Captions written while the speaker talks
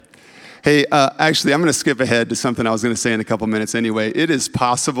Hey, actually, I'm going to skip ahead to something I was going to say in a couple minutes anyway. It is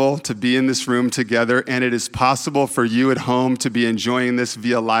possible to be in this room together, and it is possible for you at home to be enjoying this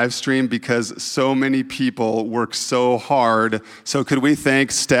via live stream because so many people work so hard. So could we thank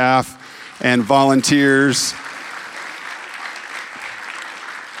staff and volunteers?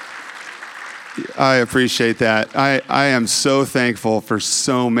 I appreciate that. I am so thankful for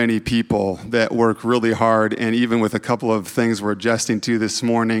so many people that work really hard, and even with a couple of things we're adjusting to this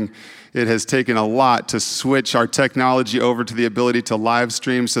morning, it has taken a lot to switch our technology over to the ability to live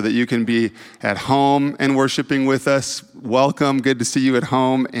stream so that you can be at home and worshiping with us. Welcome, good to see you at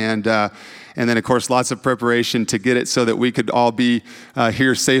home, and then of course lots of preparation to get it so that we could all be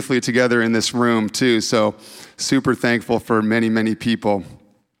here safely together in this room too. So super thankful for many, many people.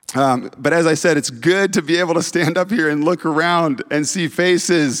 But as I said, it's good to be able to stand up here and look around and see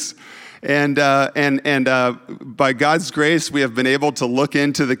faces. And by God's grace, we have been able to look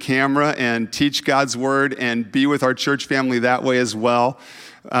into the camera and teach God's word and be with our church family that way as well.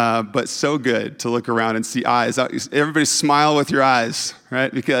 But so good to look around and see eyes. Everybody smile with your eyes,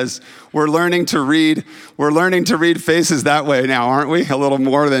 right? Because we're learning to read faces that way now, aren't we? A little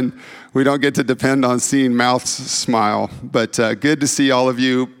more than we don't get to depend on seeing mouths smile. But good to see all of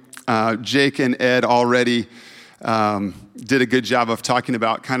you. Jake and Ed already did a good job of talking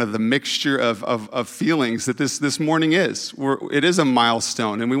about kind of the mixture of feelings that this morning is. It is a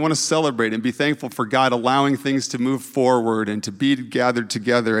milestone, and we want to celebrate and be thankful for God allowing things to move forward and to be gathered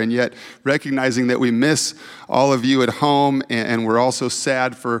together, and yet recognizing that we miss all of you at home, and we're also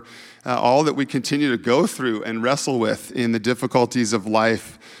sad for all that we continue to go through and wrestle with in the difficulties of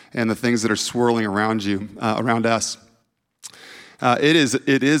life and the things that are swirling around you, around us. It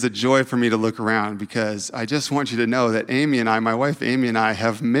is a joy for me to look around because I just want you to know that my wife Amy and I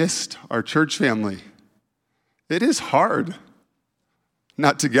have missed our church family. It is hard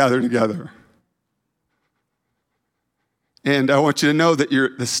not to gather together. And I want you to know that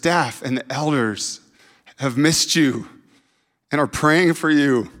the staff and the elders have missed you and are praying for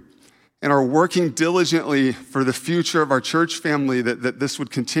you and are working diligently for the future of our church family, that this would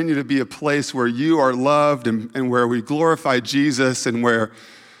continue to be a place where you are loved and where we glorify Jesus and where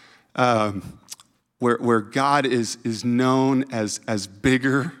God is known as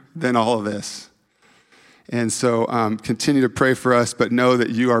bigger than all of this. And so continue to pray for us, but know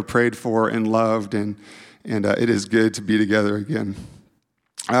that you are prayed for and loved, and it is good to be together again.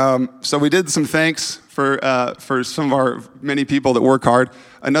 So we did some thanks for some of our many people that work hard.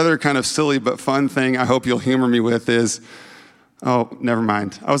 Another kind of silly but fun thing I hope you'll humor me with is, never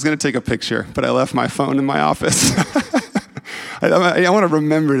mind. I was going to take a picture, but I left my phone in my office. I want to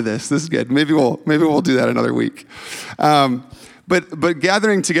remember this. This is good. Maybe we'll do that another week. But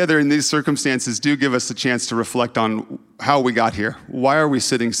gathering together in these circumstances do give us a chance to reflect on how we got here. Why are we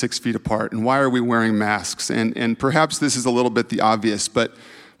sitting 6 feet apart, and why are we wearing masks? And perhaps this is a little bit the obvious, but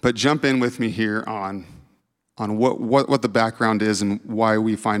jump in with me here on what the background is and why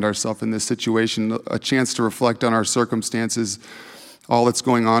we find ourselves in this situation. A chance to reflect on our circumstances, all that's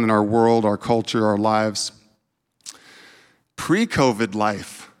going on in our world, our culture, our lives. Pre-COVID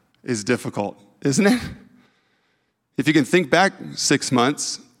life is difficult, isn't it? If you can think back 6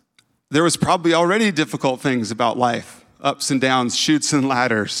 months, there was probably already difficult things about life, ups and downs, chutes and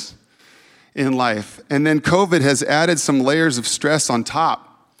ladders in life. And then COVID has added some layers of stress on top.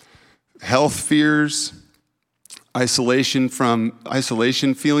 Health fears,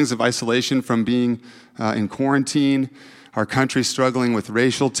 feelings of isolation from being in quarantine, our country struggling with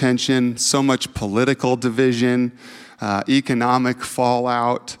racial tension, so much political division, economic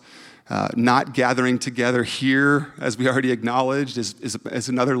fallout, not gathering together here, as we already acknowledged, is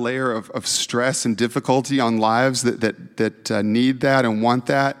another layer of stress and difficulty on lives that need that and want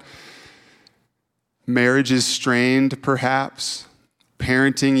that. Marriage is strained, perhaps.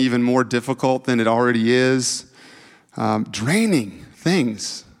 Parenting even more difficult than it already is. Draining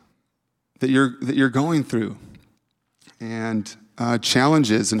things that you're going through. And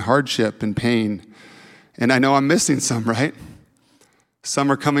challenges and hardship and pain. And I know I'm missing some, right?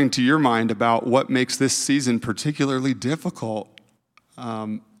 Some are coming to your mind about what makes this season particularly difficult.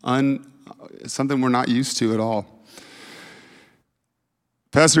 Something we're not used to at all.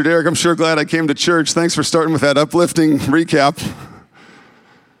 Pastor Derek, I'm sure glad I came to church. Thanks for starting with that uplifting recap.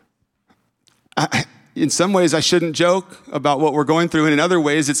 In some ways, I shouldn't joke about what we're going through, and in other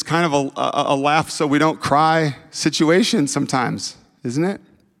ways, it's kind of a laugh so we don't cry situation sometimes, isn't it?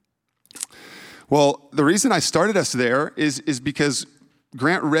 Well, the reason I started us there is because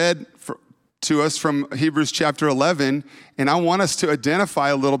Grant read to us from Hebrews chapter 11, and I want us to identify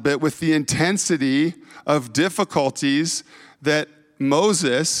a little bit with the intensity of difficulties that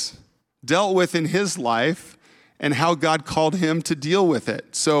Moses dealt with in his life and how God called him to deal with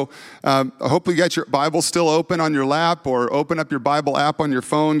it. So I hope you got your Bible still open on your lap, or open up your Bible app on your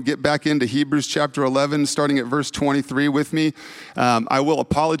phone. Get back into Hebrews chapter 11, starting at verse 23 with me. I will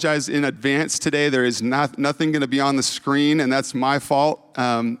apologize in advance today. There is nothing going to be on the screen, and that's my fault.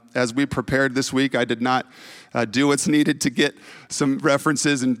 As we prepared this week, I did not do what's needed to get some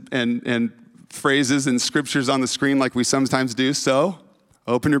references and phrases and scriptures on the screen like we sometimes do. So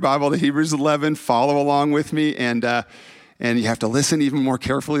open your Bible to Hebrews 11, follow along with me, and you have to listen even more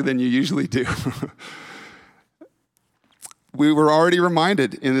carefully than you usually do. We were already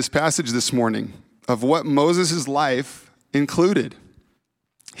reminded in this passage this morning of what Moses' life included.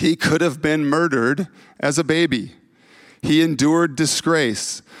 He could have been murdered as a baby. He endured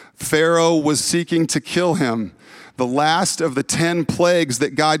disgrace. Pharaoh was seeking to kill him. The last of the 10 plagues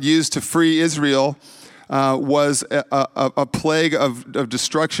that God used to free Israel was a plague of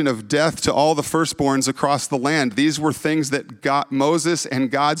destruction, of death to all the firstborns across the land. These were things that Moses and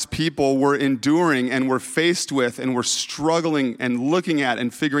God's people were enduring and were faced with and were struggling and looking at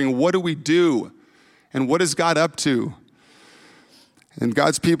and figuring, what do we do? And what is God up to? And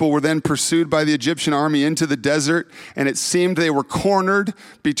God's people were then pursued by the Egyptian army into the desert, and it seemed they were cornered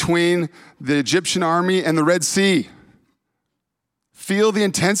between the Egyptian army and the Red Sea. Feel the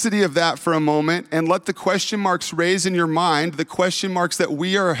intensity of that for a moment, and let the question marks raise in your mind, the question marks that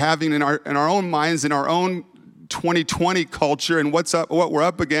we are having in our own minds, in our own 2020 culture, and what we're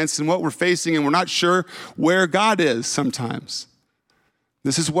up against and what we're facing, and we're not sure where God is sometimes.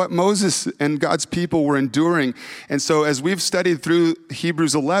 This is what Moses and God's people were enduring. And so as we've studied through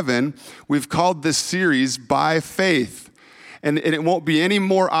Hebrews 11, we've called this series By Faith. And it won't be any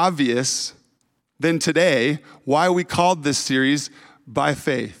more obvious than today why we called this series By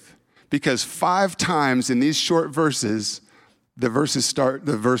Faith. Because 5 times in these short verses, the verse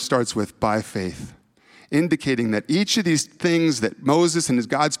starts with by faith, indicating that each of these things that Moses and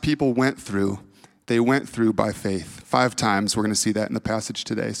God's people went through, they went through by faith. 5 times, we're going to see that in the passage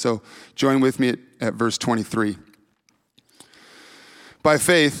today. So join with me at verse 23. By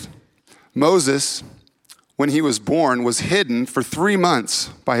faith, Moses, when he was born, was hidden for 3 months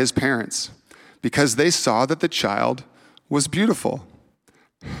by his parents because they saw that the child was beautiful.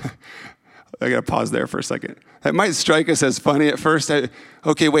 I got to pause there for a second. That might strike us as funny at first.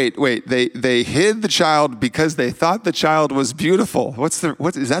 Okay, wait. They hid the child because they thought the child was beautiful. Is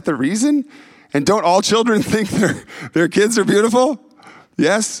that the reason? And don't all children think their kids are beautiful?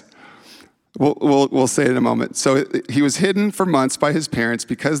 Yes? We'll say it in a moment. So he was hidden for months by his parents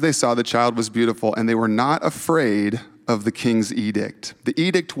because they saw the child was beautiful, and they were not afraid of the king's edict. The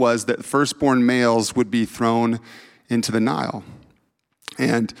edict was that firstborn males would be thrown into the Nile.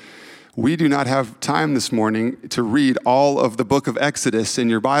 And we do not have time this morning to read all of the book of Exodus in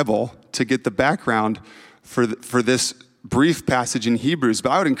your Bible to get the background for this brief passage in Hebrews,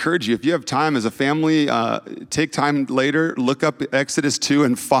 but I would encourage you, if you have time as a family, take time later, look up Exodus 2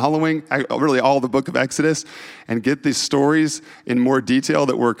 and following, really all the book of Exodus, and get these stories in more detail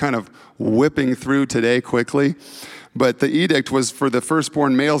that we're kind of whipping through today quickly. But the edict was for the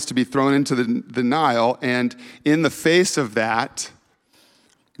firstborn males to be thrown into the Nile, and in the face of that,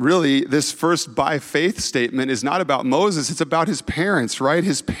 really, this first by faith statement is not about Moses, it's about his parents, right?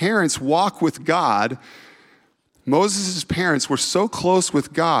 His parents walk with God. Moses' parents were so close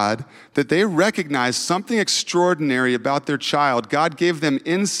with God that they recognized something extraordinary about their child. God gave them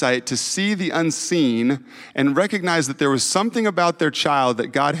insight to see the unseen and recognize that there was something about their child that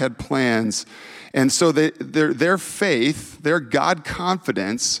God had plans. And so their faith, their God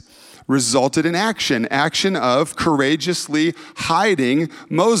confidence, resulted in action of courageously hiding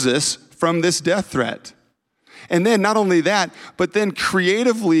Moses from this death threat. And then not only that, but then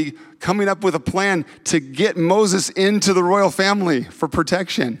creatively coming up with a plan to get Moses into the royal family for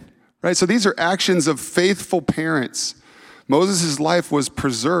protection, right? So these are actions of faithful parents. Moses' life was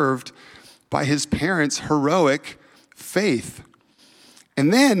preserved by his parents' heroic faith.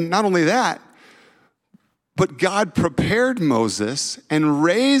 And then not only that, but God prepared Moses and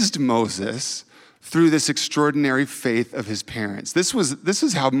raised Moses through this extraordinary faith of his parents. This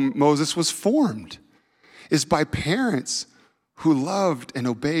is how Moses was formed, is by parents who loved and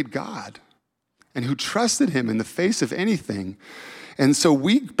obeyed God and who trusted him in the face of anything. And so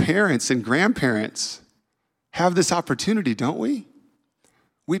we parents and grandparents have this opportunity, don't we?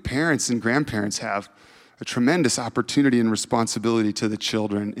 We parents and grandparents have a tremendous opportunity and responsibility to the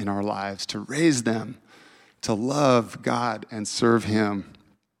children in our lives to raise them to love God and serve him.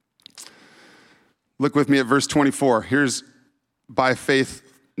 Look with me at verse 24. Here's by faith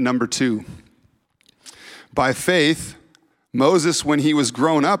number 2. By faith, Moses, when he was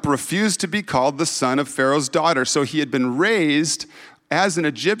grown up, refused to be called the son of Pharaoh's daughter. So he had been raised as an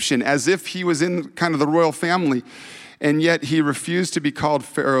Egyptian, as if he was in kind of the royal family. And yet he refused to be called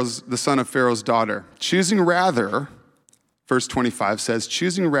the son of Pharaoh's daughter. Choosing rather, verse 25 says,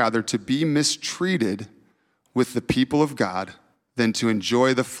 choosing rather to be mistreated with the people of God than to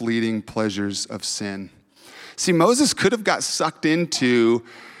enjoy the fleeting pleasures of sin. See, Moses could have got sucked into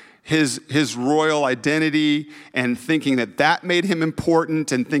his royal identity and thinking that made him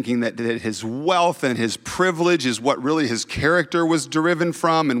important, and thinking that his wealth and his privilege is what really his character was driven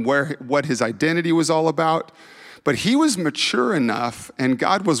from and what his identity was all about. But he was mature enough, and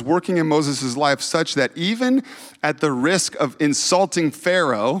God was working in Moses' life such that even at the risk of insulting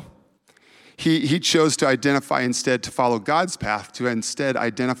Pharaoh, he chose to identify instead, to follow God's path, to instead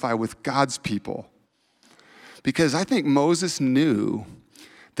identify with God's people. Because I think Moses knew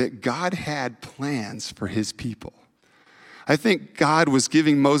that God had plans for his people. I think God was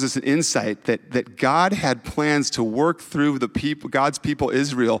giving Moses an insight that God had plans to work through God's people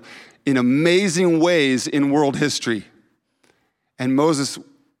Israel in amazing ways in world history. And Moses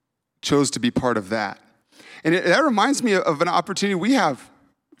chose to be part of that. And that reminds me of an opportunity we have,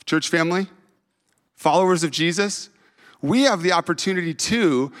 church family, followers of Jesus. We have the opportunity,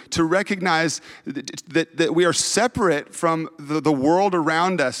 too, to recognize that we are separate from the world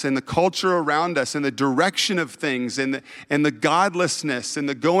around us and the culture around us and the direction of things and the godlessness and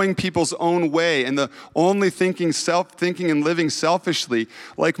the going people's own way and the only thinking and living selfishly.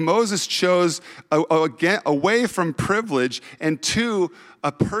 Like Moses chose away from privilege and to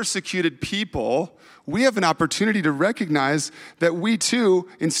a persecuted people, we have an opportunity to recognize that we too,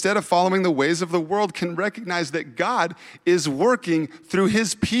 instead of following the ways of the world, can recognize that God is working through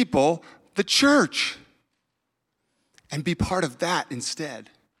his people, the church, and be part of that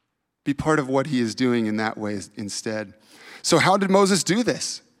instead. Be part of what he is doing in that way instead. So how did Moses do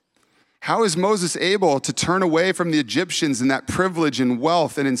this? How is Moses able to turn away from the Egyptians and that privilege and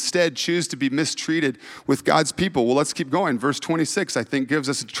wealth and instead choose to be mistreated with God's people? Well, let's keep going. Verse 26, I think, gives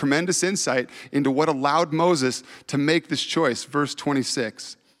us a tremendous insight into what allowed Moses to make this choice. Verse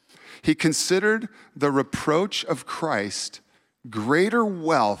 26, he considered the reproach of Christ greater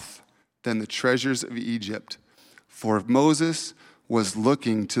wealth than the treasures of Egypt, for Moses was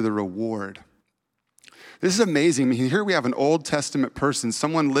looking to the reward. This is amazing. I mean, here we have an Old Testament person,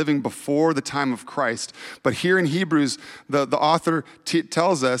 someone living before the time of Christ. But here in Hebrews, the author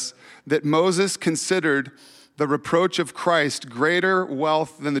tells us that Moses considered the reproach of Christ greater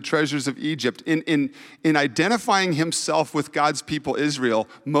wealth than the treasures of Egypt. In identifying himself with God's people Israel,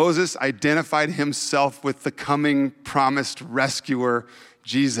 Moses identified himself with the coming promised rescuer,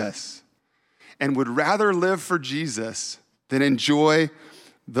 Jesus, and would rather live for Jesus than enjoy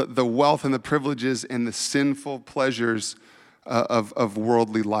the wealth and the privileges and the sinful pleasures of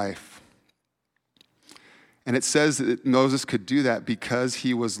worldly life. And it says that Moses could do that because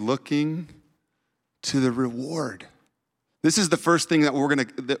he was looking to the reward. This is the first thing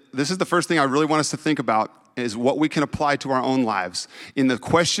this is the first thing I really want us to think about, is what we can apply to our own lives. In the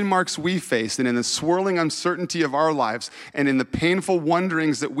question marks we face and in the swirling uncertainty of our lives and in the painful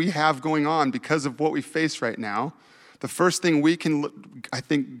wonderings that we have going on because of what we face right now, the first thing we can, I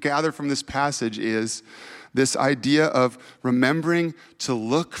think, gather from this passage is this idea of remembering to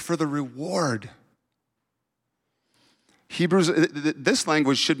look for the reward. Hebrews, this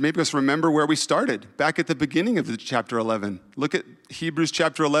language should make us remember where we started, back at the beginning of chapter 11. Look at Hebrews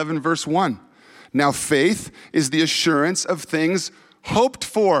chapter 11, verse 1. Now faith is the assurance of things hoped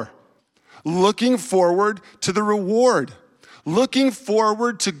for, looking forward to the reward. Looking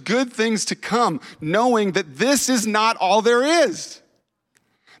forward to good things to come, knowing that this is not all there is.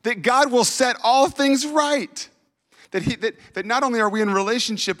 That God will set all things right. That not only are we in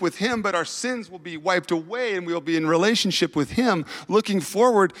relationship with him, but our sins will be wiped away and we will be in relationship with him, looking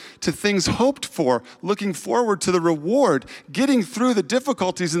forward to things hoped for, looking forward to the reward, getting through the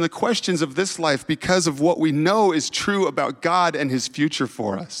difficulties and the questions of this life because of what we know is true about God and his future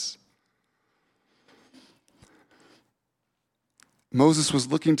for us. Moses was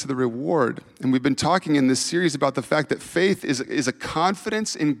looking to the reward. And we've been talking in this series about the fact that faith is a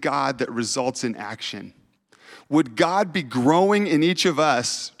confidence in God that results in action. Would God be growing in each of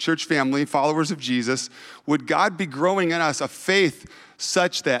us, church family, followers of Jesus, would God be growing in us a faith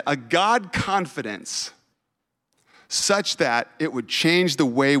such that, a God confidence, such that it would change the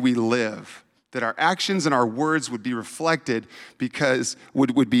way we live, that our actions and our words would be reflected because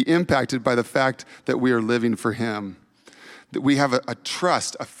would be impacted by the fact that we are living for him? that we have a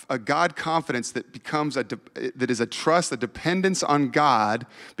trust, a God confidence that becomes that is a trust, a dependence on God,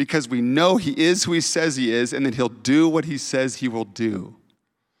 because we know he is who he says he is, and that he'll do what he says he will do.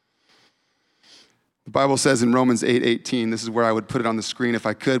 The Bible says in Romans 8:18, this is where I would put it on the screen if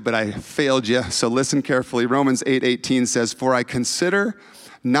I could, but I failed you, so listen carefully. Romans 8:18 says, "For I consider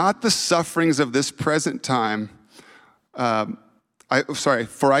not the sufferings of this present time,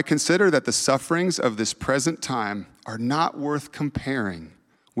 for I consider that the sufferings of this present time are not worth comparing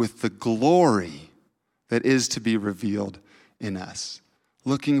with the glory that is to be revealed in us."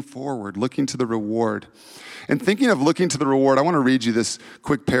 Looking forward, looking to the reward. And thinking of looking to the reward, I want to read you this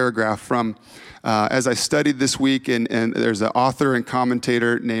quick paragraph from, as I studied this week, and there's an author and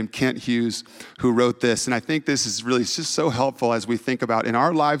commentator named Kent Hughes who wrote this. And I think this is really just so helpful as we think about in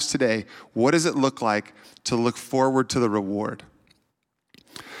our lives today, what does it look like to look forward to the reward?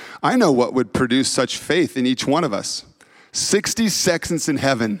 I know what would produce such faith in each one of us. 60 seconds in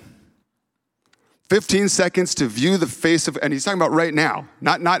heaven. 15 seconds to view the face of, and he's talking about right now,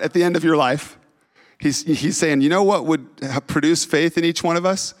 not at the end of your life. He's saying, you know what would produce faith in each one of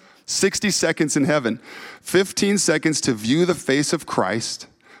us? 60 seconds in heaven. 15 seconds to view the face of Christ.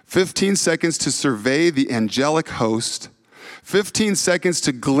 15 seconds to survey the angelic host. 15 seconds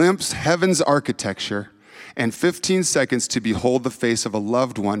to glimpse heaven's architecture. And 15 seconds to behold the face of a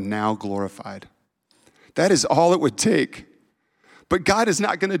loved one now glorified. That is all it would take. But God is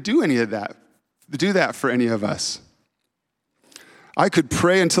not going to do any of that. Do that for any of us. I could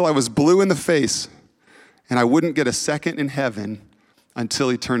pray until I was blue in the face, and I wouldn't get a second in heaven until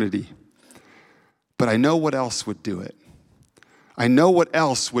eternity. But I know what else would do it. I know what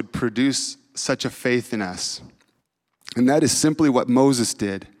else would produce such a faith in us. And that is simply what Moses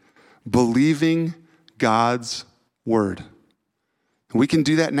did, believing God's word. And we can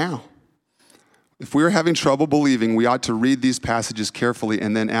do that now. If we are having trouble believing, we ought to read these passages carefully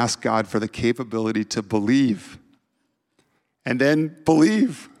and then ask God for the capability to believe. And then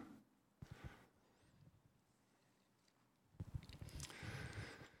believe.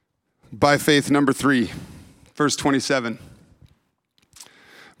 By faith, number 3, verse 27.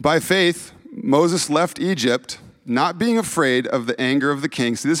 By faith, Moses left Egypt, not being afraid of the anger of the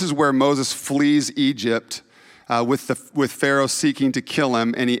king. So this is where Moses flees Egypt with Pharaoh seeking to kill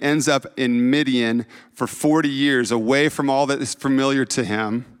him, and he ends up in Midian for 40 years, away from all that is familiar to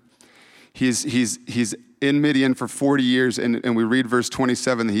him. He's in Midian for 40 years, and we read verse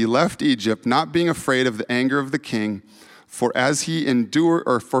 27, he left Egypt, not being afraid of the anger of the king, for he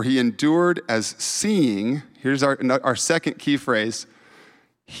endured as seeing, here's our second key phrase,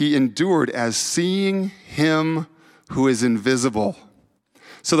 he endured as seeing him who is invisible.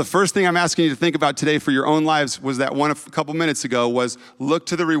 So the first thing I'm asking you to think about today for your own lives was that one a couple minutes ago was look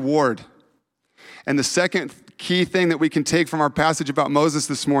to the reward. And the second key thing that we can take from our passage about Moses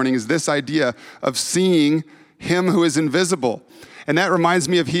this morning is this idea of seeing him who is invisible. And that reminds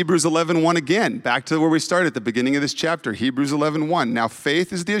me of Hebrews 11:1 again, back to where we started at the beginning of this chapter, Hebrews 11:1. Now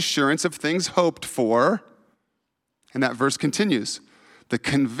faith is the assurance of things hoped for, and that verse continues, the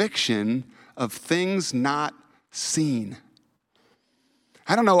conviction of things not seen.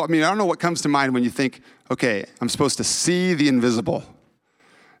 I don't know what comes to mind when you think, okay, I'm supposed to see the invisible.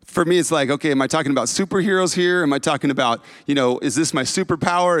 For me, it's like, okay, am I talking about superheroes here? Am I talking about, is this my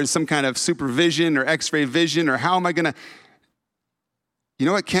superpower? Is some kind of supervision or x-ray vision? Or how am I going to... You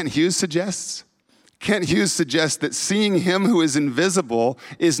know what Kent Hughes suggests? Kent Hughes suggests that seeing him who is invisible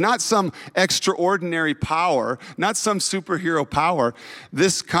is not some extraordinary power, not some superhero power.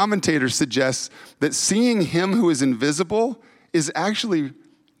 This commentator suggests that seeing him who is invisible is actually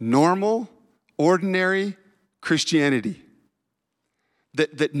normal, ordinary Christianity.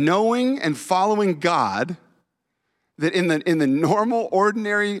 That knowing and following God, that in the normal,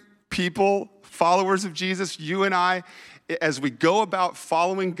 ordinary people, followers of Jesus, you and I, as we go about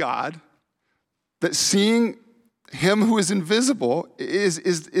following God, that seeing him who is invisible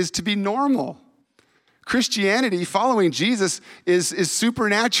is to be normal. Christianity, following Jesus, is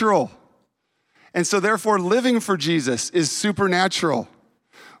supernatural. And so therefore, living for Jesus is supernatural.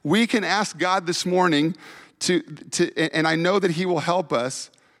 We can ask God this morning and I know that he will help us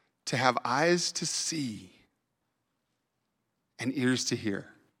to have eyes to see and ears to hear.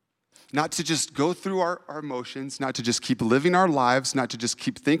 Not to just go through our emotions, not to just keep living our lives, not to just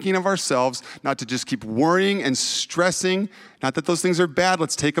keep thinking of ourselves, not to just keep worrying and stressing. Not that those things are bad,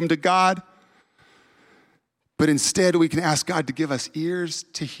 let's take them to God. But instead, we can ask God to give us ears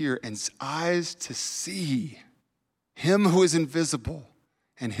to hear and eyes to see him who is invisible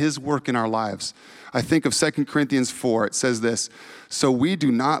and his work in our lives. I think of 2 Corinthians 4. It says this, so we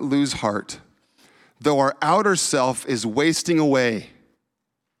do not lose heart. though our outer self is wasting away.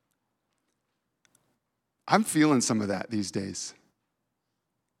 I'm feeling some of that these days.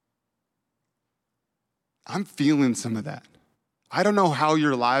 I'm feeling some of that. I don't know how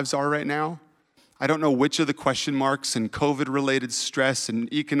your lives are right now. I don't know which of the question marks and COVID-related stress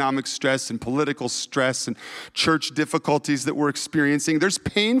and economic stress and political stress and church difficulties that we're experiencing. There's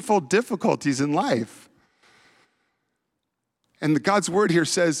painful difficulties in life. And God's word here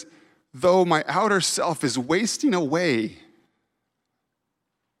says, though my outer self is wasting away,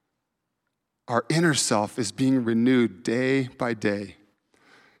 our inner self is being renewed day by day.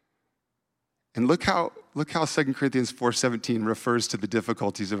 And look how 2 Corinthians 4:17 refers to the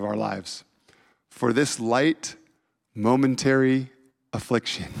difficulties of our lives. For this light, momentary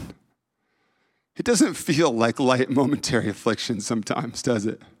affliction. It doesn't feel like light, momentary affliction sometimes, does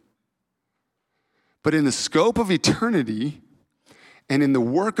it? But in the scope of eternity and in the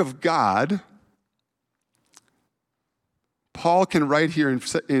work of God, Paul can write here in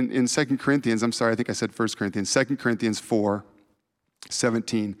 2 Corinthians, I think I said 1 Corinthians, 2 Corinthians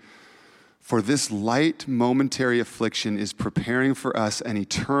 4:17. For this light momentary affliction is preparing for us an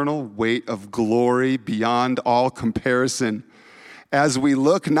eternal weight of glory beyond all comparison. As we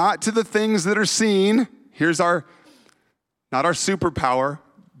look not to the things that are seen, here's not our superpower,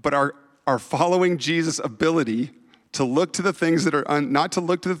 but our following Jesus' ability to look to the things that are, not to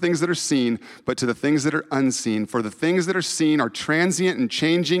look to the things that are seen, but to the things that are unseen. For the things that are seen are transient and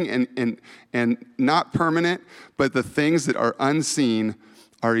changing and not permanent, but the things that are unseen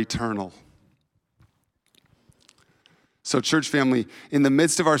are eternal. So church family, in the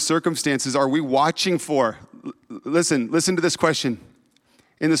midst of our circumstances, are we watching for, listen to this question.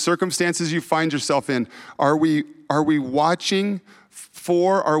 In the circumstances you find yourself in, are we watching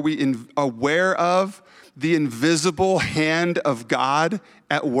for, are we aware of the invisible hand of God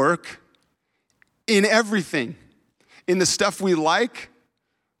at work in everything? In the stuff we like,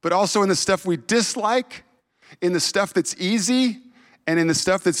 but also in the stuff we dislike, in the stuff that's easy, and in the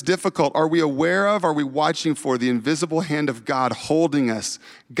stuff that's difficult. Are we aware of, are we watching for the invisible hand of God holding us,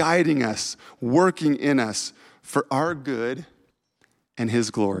 guiding us, working in us for our good and his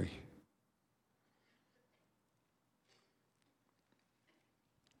glory?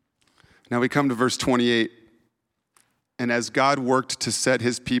 Now we come to verse 28. And as God worked to set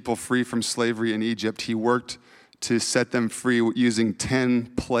his people free from slavery in Egypt, he worked to set them free using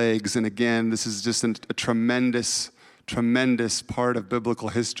 10 plagues. And again, this is just a tremendous part of biblical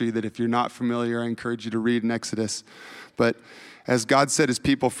history that if you're not familiar, I encourage you to read in Exodus. But as God set his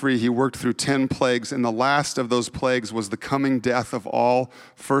people free, he worked through 10 plagues, and the last of those plagues was the coming death of all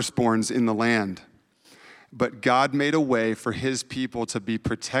firstborns in the land. But God made a way for his people to be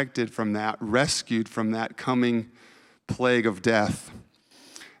protected from that, rescued from that coming plague of death.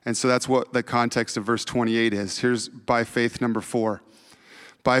 And so that's what the context of verse 28 is. Here's by faith number 4.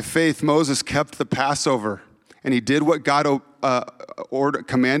 By faith, Moses kept the Passover, and he did what God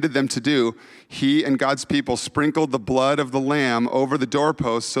commanded them to do. He and God's people sprinkled the blood of the lamb over the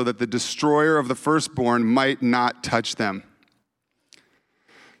doorposts so that the destroyer of the firstborn might not touch them.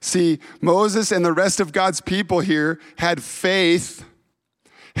 See, Moses and the rest of God's people here had faith,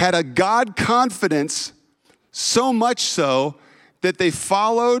 had a God confidence, so much so that they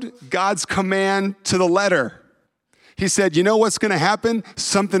followed God's command to the letter. He said, you know what's going to happen?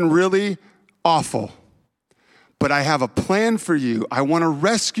 Something really awful. But I have a plan for you. I want to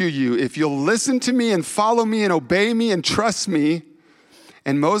rescue you. If you'll listen to me and follow me and obey me and trust me.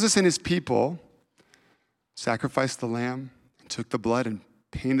 And Moses and his people sacrificed the lamb and took the blood and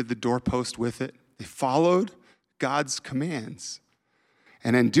painted the doorpost with it. They followed God's commands.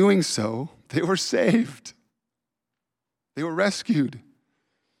 And in doing so, they were saved. They were rescued.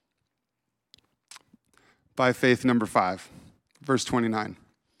 By faith, number 5, verse 29.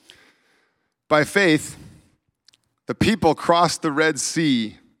 By faith, the people crossed the Red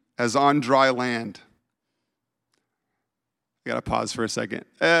Sea as on dry land. I got to pause for a second.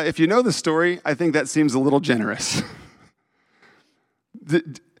 If you know the story, I think that seems a little generous.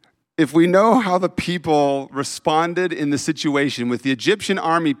 If we know how the people responded in the situation with the Egyptian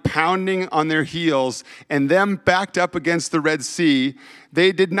army pounding on their heels and them backed up against the Red Sea,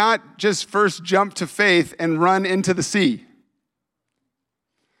 they did not just first jump to faith and run into the sea.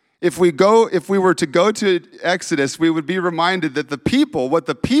 If we were to go to Exodus, we would be reminded that what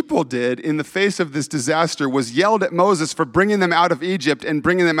the people did in the face of this disaster was yelled at Moses for bringing them out of Egypt and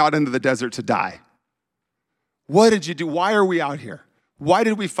bringing them out into the desert to die. What did you do? Why are we out here? Why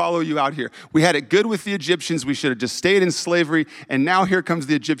did we follow you out here? We had it good with the Egyptians. We should have just stayed in slavery. And now here comes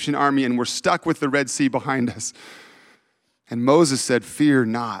the Egyptian army and we're stuck with the Red Sea behind us. And Moses said, fear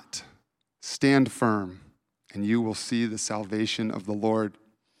not. Stand firm, and you will see the salvation of the Lord.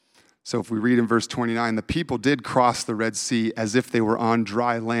 So if we read in verse 29, the people did cross the Red Sea as if they were on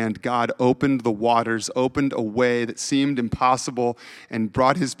dry land. God opened the waters, opened a way that seemed impossible, and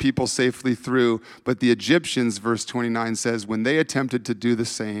brought his people safely through. But the Egyptians, verse 29 says, when they attempted to do the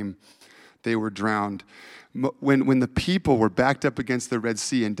same, they were drowned. When the people were backed up against the Red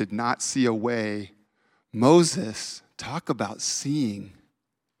Sea and did not see a way, Moses, talk about seeing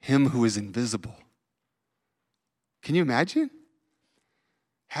him who is invisible. Can you imagine?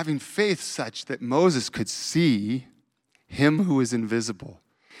 Having faith such that Moses could see him who is invisible.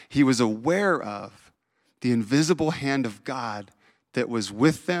 He was aware of the invisible hand of God that was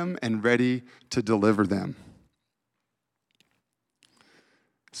with them and ready to deliver them.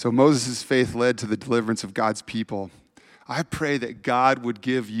 So Moses' faith led to the deliverance of God's people. I pray that God would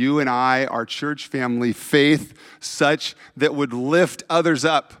give you and I, our church family, faith such that would lift others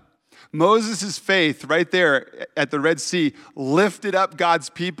up. Moses' faith right there at the Red Sea lifted up God's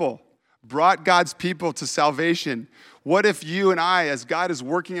people, brought God's people to salvation. What if you and I, as God is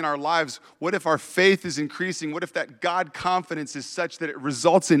working in our lives, what if our faith is increasing? What if that God confidence is such that it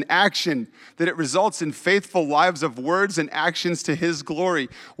results in action, that it results in faithful lives of words and actions to his glory?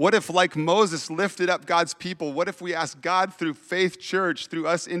 What if, like Moses lifted up God's people, what if we ask God through Faith Church, through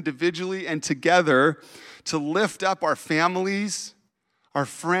us individually and together, to lift up our families, our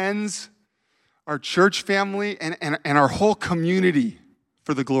friends, our church family, and our whole community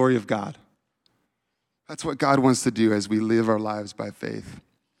for the glory of God? That's what God wants to do as we live our lives by faith.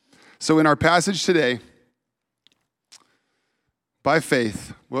 So in our passage today, by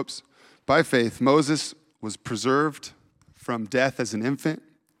faith, Moses was preserved from death as an infant.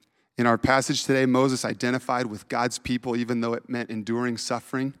 In our passage today, Moses identified with God's people even though it meant enduring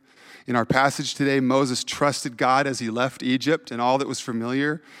suffering. In our passage today, Moses trusted God as he left Egypt and all that was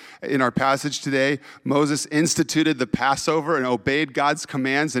familiar. In our passage today, Moses instituted the Passover and obeyed God's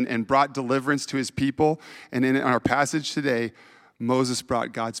commands and brought deliverance to his people. And in our passage today, Moses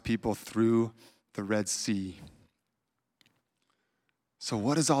brought God's people through the Red Sea. So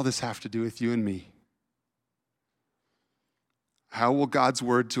what does all this have to do with you and me? How will God's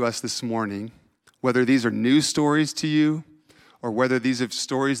word to us this morning, whether these are news stories to you, or whether these are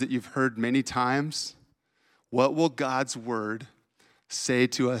stories that you've heard many times, what will God's word say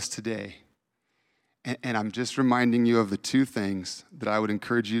to us today? And I'm just reminding you of the two things that I would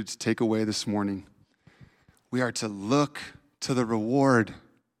encourage you to take away this morning. We are to look to the reward,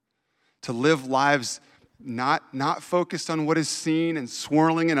 to live lives not focused on what is seen and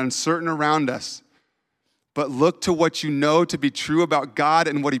swirling and uncertain around us, but look to what you know to be true about God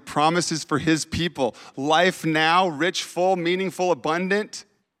and what he promises for his people. Life now, rich, full, meaningful, abundant,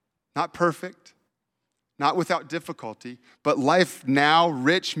 not perfect, not without difficulty, but life now,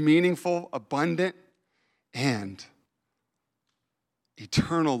 rich, meaningful, abundant, and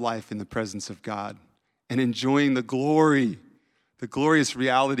eternal life in the presence of God and enjoying the glory, the glorious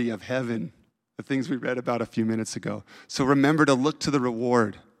reality of heaven, the things we read about a few minutes ago. So remember to look to the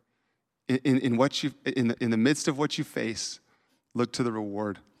reward. In the midst of what you face, look to the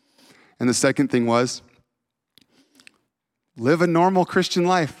reward. And the second thing was, live a normal Christian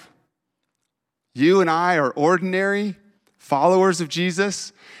life. You and I are ordinary followers of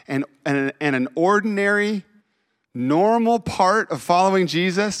Jesus, and an ordinary, normal part of following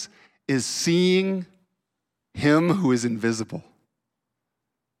Jesus is seeing him who is invisible.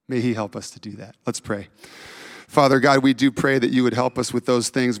 May he help us to do that. Let's pray. Father God, we do pray that you would help us with those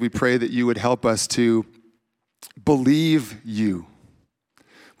things. We pray that you would help us to believe you.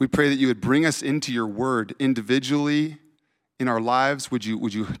 We pray that you would bring us into your word individually in our lives. Would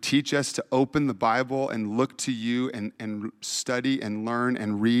you teach us to open the Bible and look to you and study and learn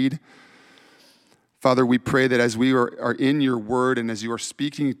and read? Father, we pray that as we are in your word and as you are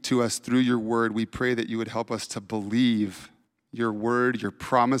speaking to us through your word, we pray that you would help us to believe your word, your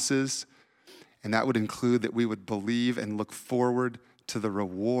promises. And that would include that we would believe and look forward to the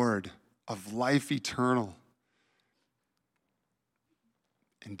reward of life eternal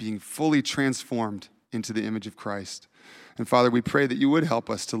and being fully transformed into the image of Christ. And Father, we pray that you would help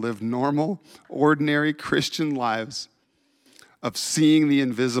us to live normal, ordinary Christian lives of seeing the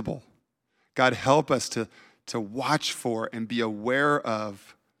invisible. God, help us to watch for and be aware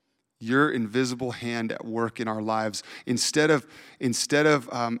of your invisible hand at work in our lives. Instead of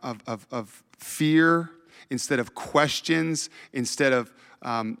fear, instead of questions, instead of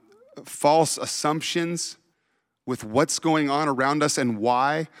false assumptions with what's going on around us and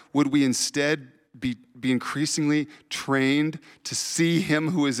why, would we instead be increasingly trained to see him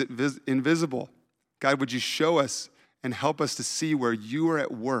who is invisible? God, would you show us and help us to see where you are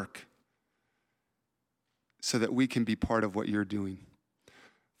at work so that we can be part of what you're doing.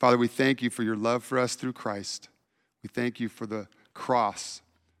 Father, we thank you for your love for us through Christ. We thank you for the cross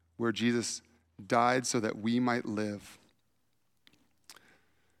where Jesus died so that we might live.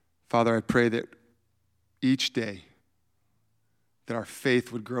 Father, I pray that each day that our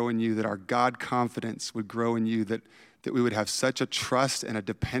faith would grow in you, that our God confidence would grow in you, that we would have such a trust and a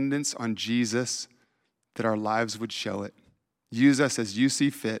dependence on Jesus that our lives would show it. Use us as you see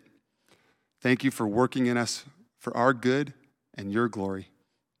fit. Thank you for working in us for our good and your glory.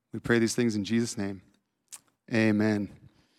 We pray these things in Jesus' name. Amen.